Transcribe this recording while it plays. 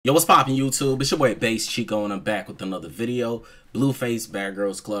Yo, what's poppin' YouTube? It's your boy Based Chiko and I'm back with another video. Blueface Bad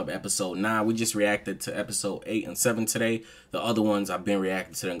Girls Club episode 9. We just reacted to episode 8 and 7 today. The other ones I've been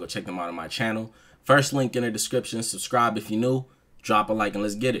reacting to them. Go check them out on my channel. First link in the description. Subscribe if you're new. Drop a like and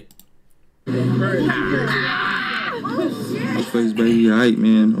let's get it. Blueface baby, alright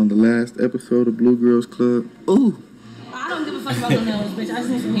man. On the last episode of Blue Girls Club. Ooh. I don't give a fuck about the nails, bitch. I just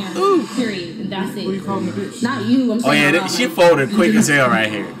need some hair. Ooh. Period. And that's it. Who you calling a bitch? Not you. I'm saying. Oh yeah, she folded quick as hell right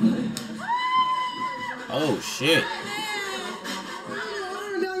here. Oh shit.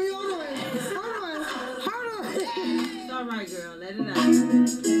 It's alright, girl. Let it out.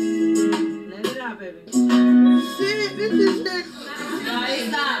 Let it out, baby. Shit, this is that.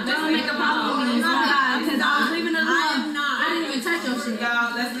 Stop. Don't make a problem with me. Stop. Because I was leaving it alone. I didn't even touch your shit.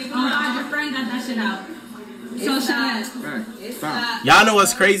 Y'all, let's leave it alone. Your friend got that shit out. So shut. Y'all know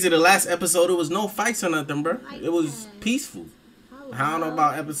what's crazy? The last episode, it was no fights or nothing, bro. It was peaceful. I don't know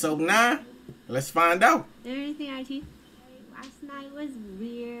about episode 9. Let's find out. There anything I teach? Last night was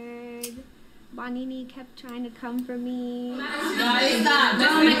weird. Bonini kept trying to come for me. Stop.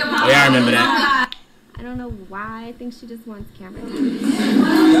 Don't make a problem. Oh yeah, I remember that. I don't know why. I think she just wants camera time.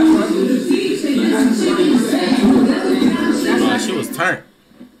 Oh, she was turned.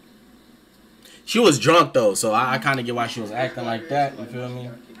 She was drunk though, so I kind of get why she was acting like that. You feel me?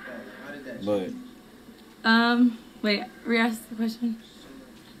 But wait, re-ask the question.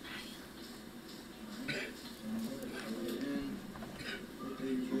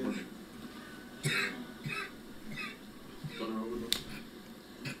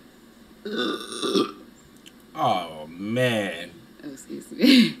 oh man. Oh, excuse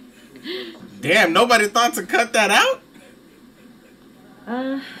me. Damn, nobody thought to cut that out?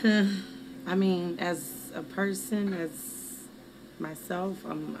 I mean, as a person, as myself,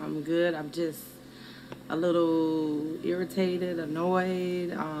 I'm good. I'm just a little irritated,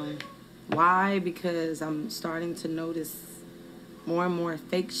 annoyed. Why? Because I'm starting to notice more and more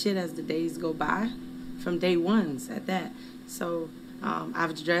fake shit as the days go by, from day ones at that. So I've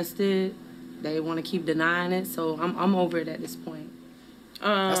addressed it. They want to keep denying it, so I'm over it at this point.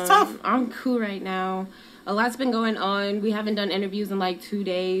 That's tough. I'm cool right now. A lot's been going on. We haven't done interviews in like 2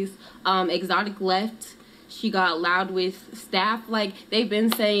 days. Exotic left. She got loud with staff. Like, they've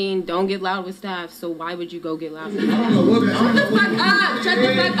been saying, don't get loud with staff. So why would you go get loud with staff? Shut the fuck up! Shut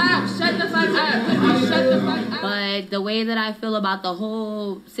the fuck up! Shut the fuck up! Shut the fuck up! But the way that I feel about the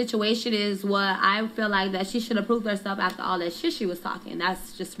whole situation is what I feel like that she should have proved herself after all that shit she was talking.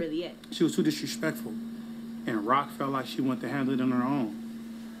 That's just really it. She was too disrespectful. And Rock felt like she wanted to handle it on her own.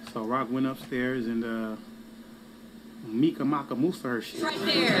 So Rock went upstairs and Mika Maka Musa her shit. Right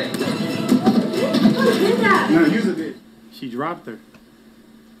there. No, use a bitch. She dropped her.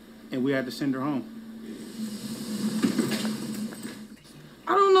 And we had to send her home.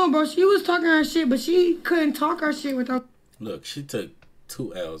 I don't know, bro. She was talking her shit, but she couldn't talk her shit without... Look, she took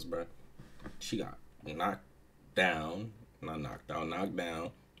 2 L's, bro. She got knocked down, knocked down,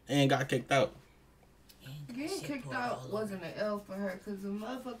 and got kicked out. Getting kicked out wasn't an L for her, because if a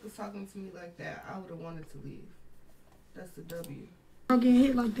motherfucker's talking to me like that, I would have wanted to leave. That's the W. Don't get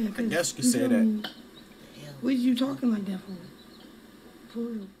hit like that. I guess you could say that. What are you talking like that for?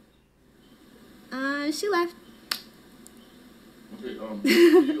 She left.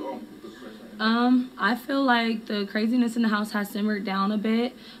 I feel like the craziness in the house has simmered down a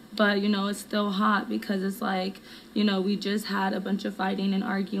bit, but you know, it's still hot because it's like, you know, we just had a bunch of fighting and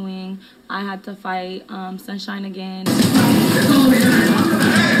arguing. I had to fight Sunshine again.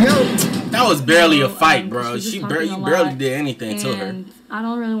 That was barely a fight, bro. You barely did anything to her. And I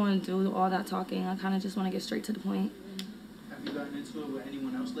don't really want to do all that talking. I kind of just want to get straight to the point. Have you gotten into it with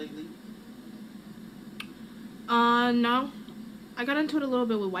anyone else lately? No. I got into it a little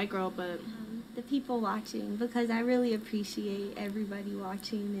bit with White Girl, but... The people watching, because I really appreciate everybody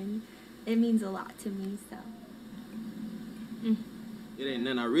watching, and it means a lot to me, so... It ain't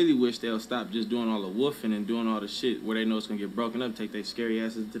nothing. I really wish they'll stop just doing all the woofing and doing all the shit where they know it's gonna get broken up. Take their scary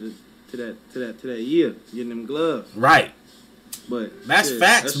asses to that year, getting them gloves. Right. But that's shit,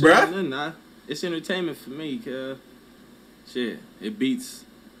 facts, bruh. Nah, it's entertainment for me, cause shit, it beats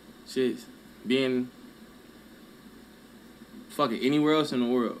shit being fucking anywhere else in the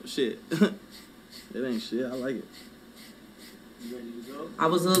world. Shit, it ain't shit. I like it. You ready to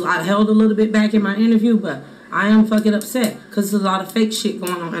go? I held a little bit back in my interview, but I am fucking upset because there's a lot of fake shit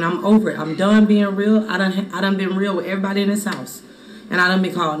going on, and I'm over it. I'm done being real. I done been real with everybody in this house, and I done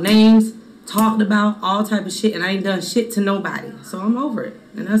been called names, talked about, all type of shit, and I ain't done shit to nobody. So I'm over it,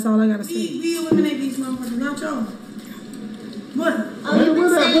 and that's all I gotta say. We eliminate these motherfuckers, not y'all.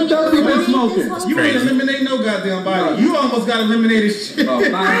 What dope you been smoking? You ain't eliminate no goddamn body. You almost got eliminated shit. Oh,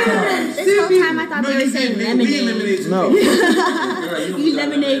 5 times. This whole time I thought they were saying lemonade. No. You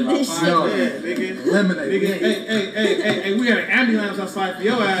lemonade this shit. No, nigga. Lemonade. Nigga, hey, we got an ambulance outside for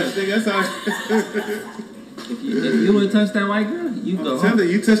your ass, nigga. That's how. If you would touch that white girl, you go home.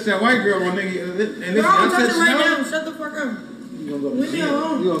 You touch that white girl, my nigga. And Girl, I'm touching right now. Shut the fuck up. You gonna go to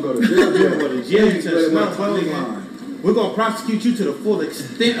jail. You gonna go to jail. You touch my clothesline. We're gonna prosecute you to the full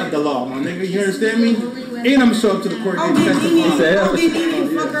extent of the law, my nigga. You understand me? And I'm gonna show up to the court and testify. I'll get Nene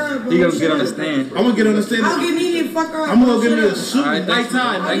and fuck her up. He gonna get on the stand. I'm gonna get on the stand. I'll get Nene and fuck her up. I'm gonna go get me a suit and white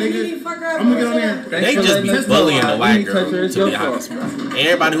tie, my nigga. I'm gonna get on there. They just be bullying the white girl, to be honest, bro.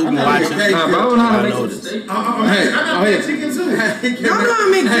 Everybody who been watching, I know this. I got that chicken too. Y'all know I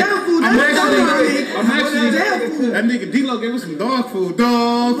make jail food. I'm actually that nigga D-Lo gave us some dog food.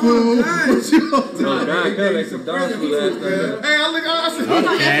 Dog food. What you gonna do? God, girl, make some dog food last time. Hey, I look.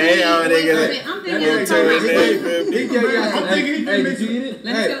 Okay, I'm thinking. I'm thinking he can make it.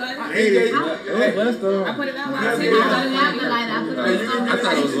 I put it out. I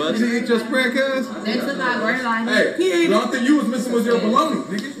thought it was what? You eat your spread, cuz? They took out word line. Hey, the only thing you was missing was your bologna,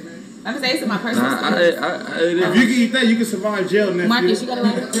 nigga. I'm gonna say it's my personal If you can eat that, you can survive jail, nephew. Marcus, you gotta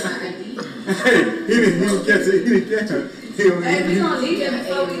like Hey, he didn't catch it. He didn't catch it. Hey, we gonna need that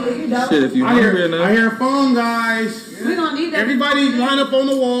before we leave. Shit, if you hungry enough. I hear a phone, guys. We gonna need that. Everybody line up on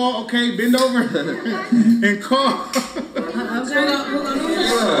the wall. Okay, bend over and call. What the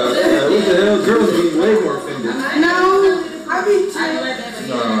hell? Girls be way more offended. No, I be chill.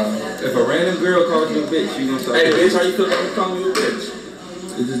 If a random girl calls you a bitch, you gonna say, hey, bitch, how you feel about calling you a bitch?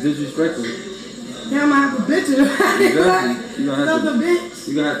 It's just disrespectful. Yeah, I'm gonna have to bitch it. Exactly. You're gonna have to bitch.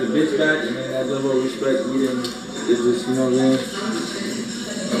 You're gonna have to bitch back, and then that level of respect, we didn't. It's just, you know what I'm saying?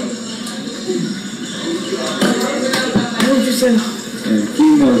 What would you say? And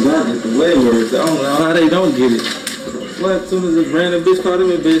females don't get the way words. I don't know how they don't get it. What? As soon as this random bitch called him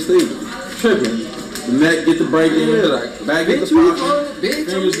a bitch, they tripping. The neck get the break in, like back get the pocket.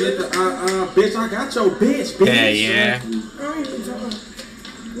 Fingers get the bitch. I got your bitch. Yeah.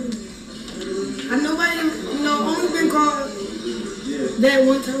 I know only been called that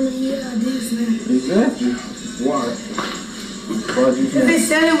one time a year. I did snap. Exactly. Why? They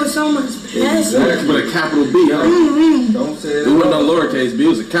said it with so much passion. Exactly. With a capital B, huh? Don't say it. It wasn't no lowercase B. It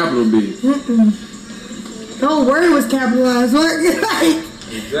was a capital B. The whole word was capitalized. Exactly.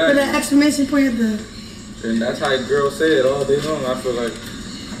 With an exclamation point at the. And that's how girls say it all day long. I feel like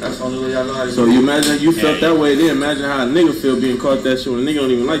that's the only way I know how to. So you imagine you felt that way, then imagine how a nigga feel being caught that shit when a nigga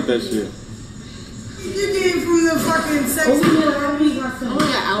don't even like that shit. You came from the fucking sex.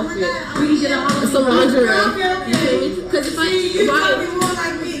 Outfit. It's a lingerie. Because if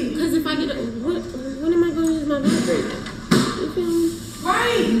I get a, when am I going to use my vibrator?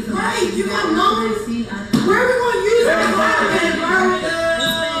 Right. You got known. Where are we going to use the vibrator, bro?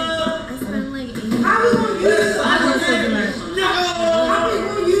 How are we going to use the vibrator? How are we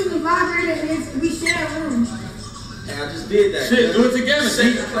going to use the vibrator if we share rooms? I just did that. Shit, do it together.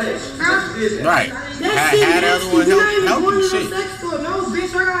 Take the place. Right. That shit had other one help you shit. Sex store. No,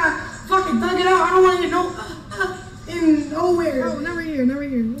 bitch, I gotta fucking thug it out. I don't want to get no in nowhere. Oh, never here.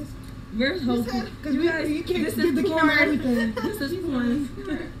 Where's Hope? Because you can't get the camera everything. This is porn.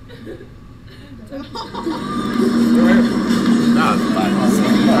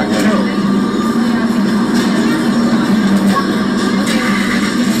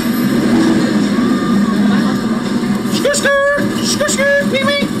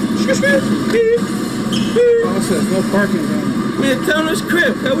 No parking zone. Man, tell them this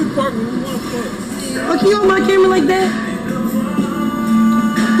crib. How we park when we want to park? Okay, you on my camera like that?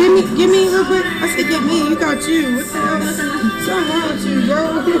 Give me real quick. I said get me. You got you. What the hell? Something wrong with you, bro.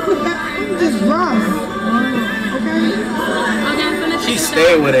 Just rough. Okay? She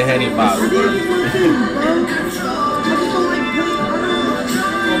stayed with a Henny bottle.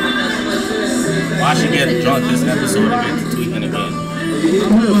 Why she get drunk this episode and get to tweeting again?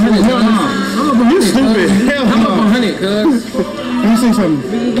 Hell no. You stupid. Hell no. Honey, cuz. Let me say something.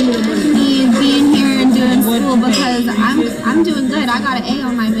 Me being here and doing school because I'm doing good. I got an A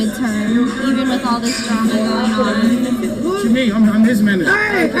on my midterm, even with all this drama going on. What you mean? I'm his manager.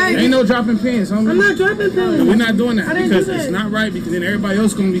 Hey. Ain't no dropping pins, homie. I'm not dropping pins. We're not doing that because it's not right, because then everybody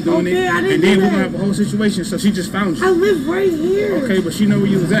else gonna be doing it, and then we're gonna have a whole situation. So she just found you. I live right here. Okay, but she know where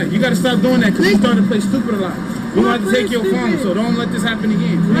you was at. You gotta stop doing that because you started to play stupid a lot. We're gonna have to take your phone, so don't let this happen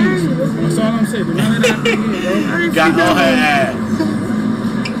again, please. That's all I'm saying. Do not let it happen again, bro. Got on her ass.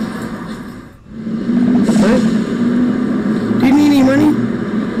 Do you need any money?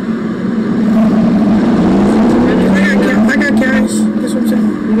 I got cash.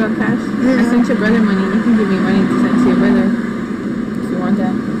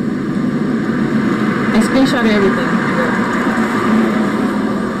 screenshot of everything.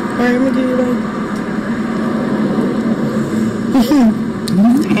 Alright, I'm gonna give you that.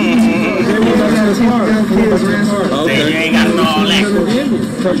 Okay. You ain't gotta know all that.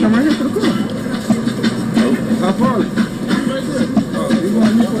 Come right here to the car. How far?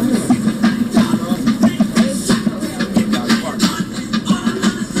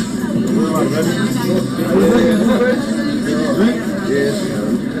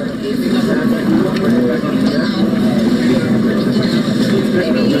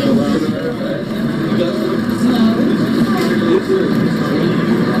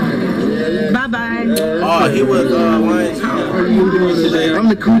 Bye bye. Oh, he was I'm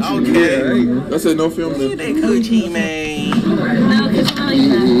the coochie. Okay. I said no film. That coochie, man. No, because I like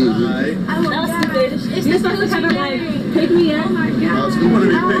that. That was stupid. It's just supposed to kind of like pick me up. She want to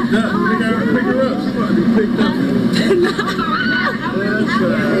be picked up. Pick her up. She want to be picked up.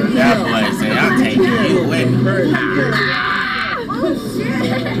 That boy say, I'm taking you away.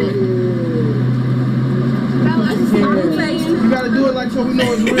 You gotta do it like so we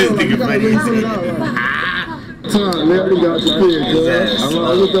know it's real. Like, you gotta really put it out. Like. Time, they already got the kid,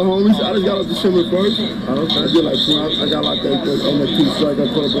 I'm with the homies. I just got up December 1st. I did like 2 hours. I got like that on the 2 strike. I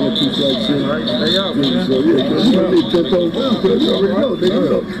put up on the 2 strike shit. Hey, y'all, man. So, yeah, we already know.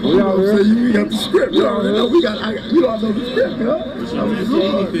 We already say you got the script. You already know. We all know the script, yo.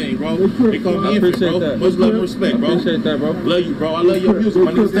 Anything, bro. They call me infant, bro. Much love and respect, bro. Appreciate that, bro. Love you, bro. I love your music.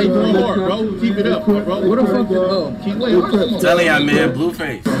 My nigga, stay going hard, bro. Keep it up, bro. What the fuck is keep waiting. Telling y'all, man,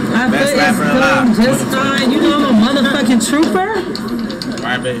 Blueface. Best rapper alive. Just fine. You know I'm a motherfucking trooper.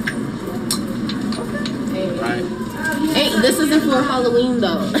 Right, baby. Right. Hey, this isn't for Halloween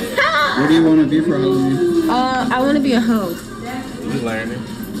though. What do you want to be for Halloween? I want to be a hoe. You learning.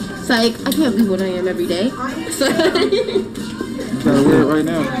 It's like I can't be what I am every day. So Gotta wear it right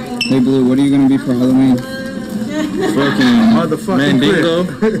now. Hey, Blue, what are you gonna be for Halloween? Fucking motherfucking Mandingo.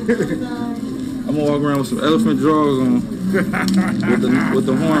 I'm gonna walk around with some elephant drawers on, with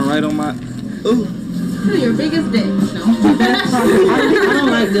the horn right on my. Ooh. your biggest dick. No. I don't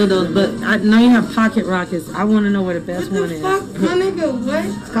like dildos, but I know you have pocket rockets. I want to know where the best one is. Fuck, my nigga, what?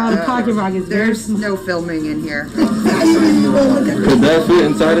 It's called a pocket rocket. There's no filming in here. Could that fit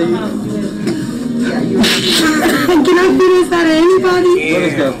inside of you? Can I fit inside of anybody? Yeah. What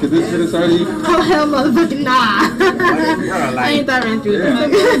is that? Could this fit inside of you? Oh, hell motherfucking nah. I ain't that into that.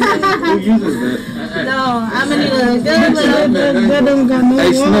 Who uses that? No, I'm gonna need a good little.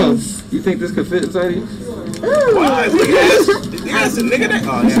 Hey, Snow, you think this could fit inside of you? What? That's a nigga that.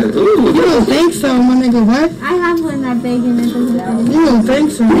 Oh, yeah. You don't think so, my nigga, what? I have one that big and it doesn't fit. You don't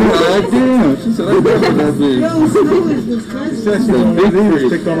think so? Oh, damn. She said I got that big. Yo, Snow is disgusting.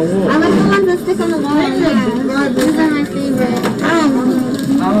 Stick on the wall. I like the ones that stick on the wall. Yeah, these are my favorite.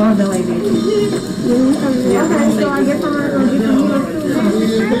 Oh, the lady. Okay, so I guess I'm gonna go get some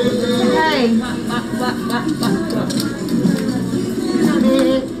noodles. Hey.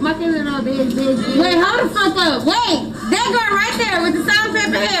 My favorite all big. Wait, hold the fuck up. Wait, that girl right there with the salt and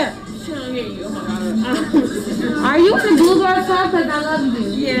pepper hair. She don't hear you. Oh my God. Are you in the Blue Girls Club? Because I love you.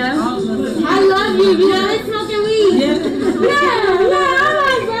 Yeah. I love you. You know, it's smoking weed. Yeah. Yeah. Oh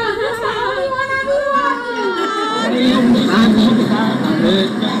my God. That's the only one I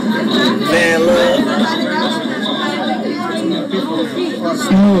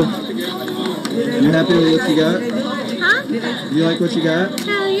You happy with what you got? Huh? You like what you got?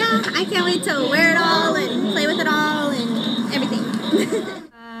 Hell yeah. I can't wait to wear it all and play with it all and everything.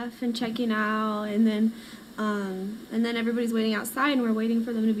 And checking out, and then everybody's waiting outside, and we're waiting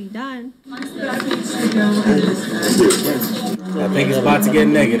for them to be done. I think it's about to get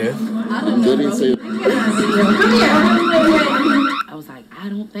negative. I was like, I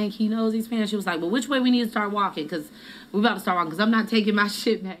don't think he knows these fans. She was like, well, which way we need to start walking? Because we about to start walking, because I'm not taking my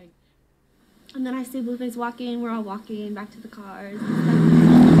shit back. And then I see Blueface walking. We're all walking back to the cars.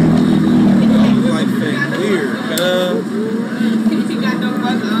 Like fake weird, He got no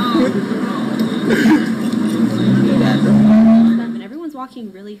fucking And everyone's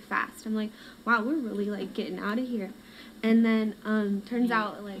walking really fast. I'm like, wow, we're really like getting out of here. And then turns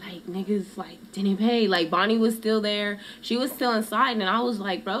out like niggas like didn't pay. Like Bonnie was still there. She was still inside, and I was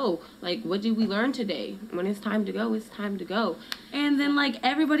like, bro, like what did we learn today? When it's time to go, it's time to go. And then like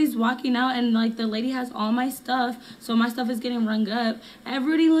everybody's walking out, and like the lady has all my stuff, so my stuff is getting rung up.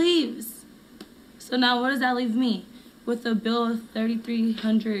 Everybody leaves. So now what does that leave me? With a bill of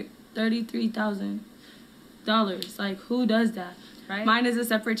 $33,000. Like, who does that? Right? Mine is a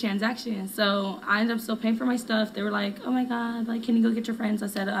separate transaction. So I ended up still paying for my stuff. They were like, oh my God, like, can you go get your friends? I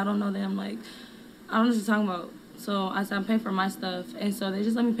said, I don't know them. Like, I don't know what you're talking about. So I said, I'm paying for my stuff. And so they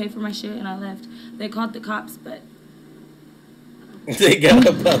just let me pay for my shit, and I left. they called the cops, but they got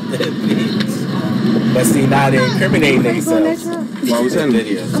about that bitch. But see, now they incriminating themselves. Why was that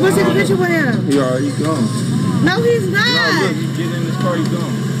video? I'm gonna take a picture with him. He already gone. No, he's not. No, look, he get in his car, he's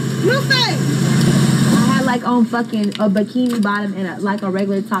gone. Blueface. I had like on fucking a bikini bottom and like a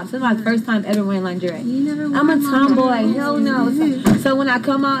regular top. So it's my first time ever wearing lingerie. You never I'm a tomboy. Hell no. So when I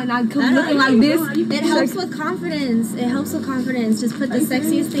come out and I come looking like this, it helps with confidence. It helps with confidence. Just put the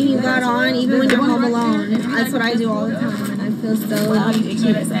sexiest thing you got on, even when you're home alone. That's what I do all the time, and I feel so.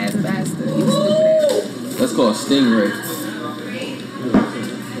 ass bastard. That's called Stingray.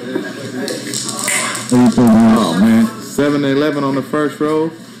 Oh man, 7-11 on the first row,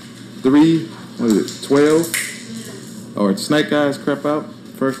 3, what is it, 12, or Snake Eyes crap out.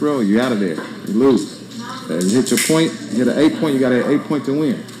 First row, you out of there, you lose. You hit your point, you hit an 8 point, you got an 8 point to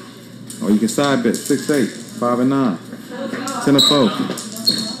win. Or you can side bet 6-8, 5 and 9, 10 and 4.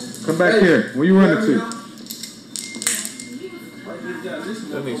 Come back here. Where you running to?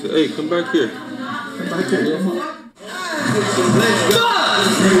 That means, hey, come back here. Come back here.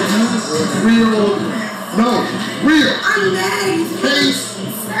 Real. No. Real. I'm mad. Face.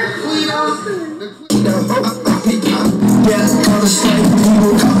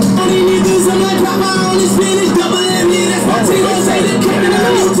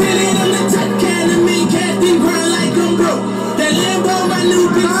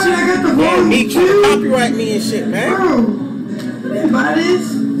 Man, me trying to copyright me and shit, man. Buy this?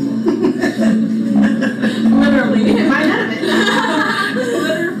 Literally.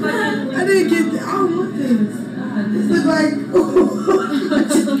 I didn't get that. I don't want this. This looks like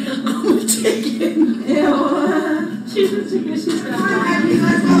I'm a chicken. She's a chicken. She's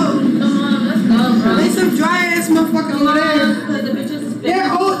Let's go. Come on, let's go, bro. They some dry ass motherfuckers over there. They're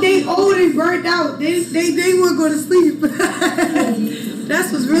old. They old and burnt out. They won't go to sleep.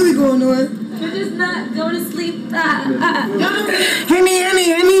 That's what's really going on. You're just not going to sleep. Henny.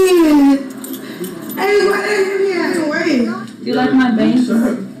 Hey, Do you like my bangs?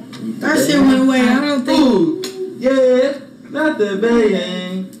 that shit went away. I don't think. Ooh, yeah, not the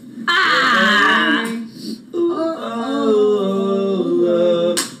bang. Ah!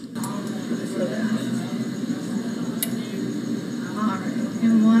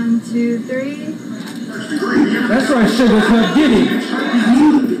 And 1, 2, 3. That's right, sugar cup, get it.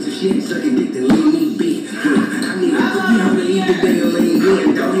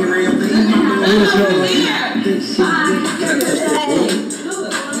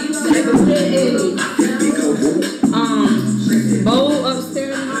 Bowl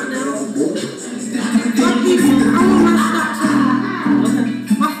upstairs right now. Fuck you. I want my stuff too. Okay.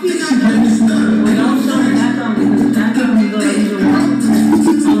 My feet are done. Well, don't show me that on because that on go either way.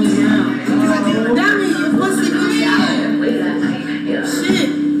 Only down. Damn it, you pussy me out. Shit.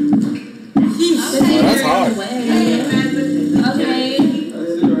 That's hard. Okay.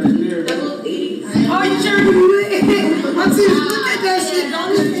 Oh, you sure you do it? My teeth, look at that shit.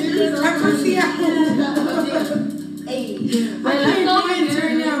 Don't I pussy out. Let's go in here.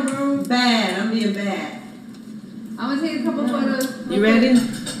 Turn down, bro. Bad. I'm being bad. I'm gonna take a couple photos. You ready?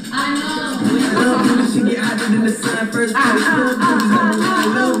 I know.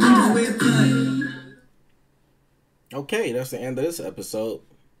 Okay, that's the end of this episode.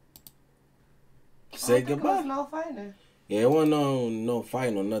 Say goodbye. No fighting. Yeah, it wasn't no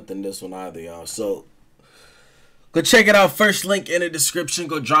fighting or nothing this one either, y'all. So go check it out. First link in the description.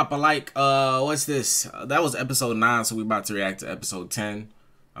 Go drop a like. What's this? That was episode 9, so we about to react to episode 10.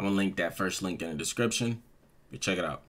 I'm gonna link that first link in the description. Go check it out.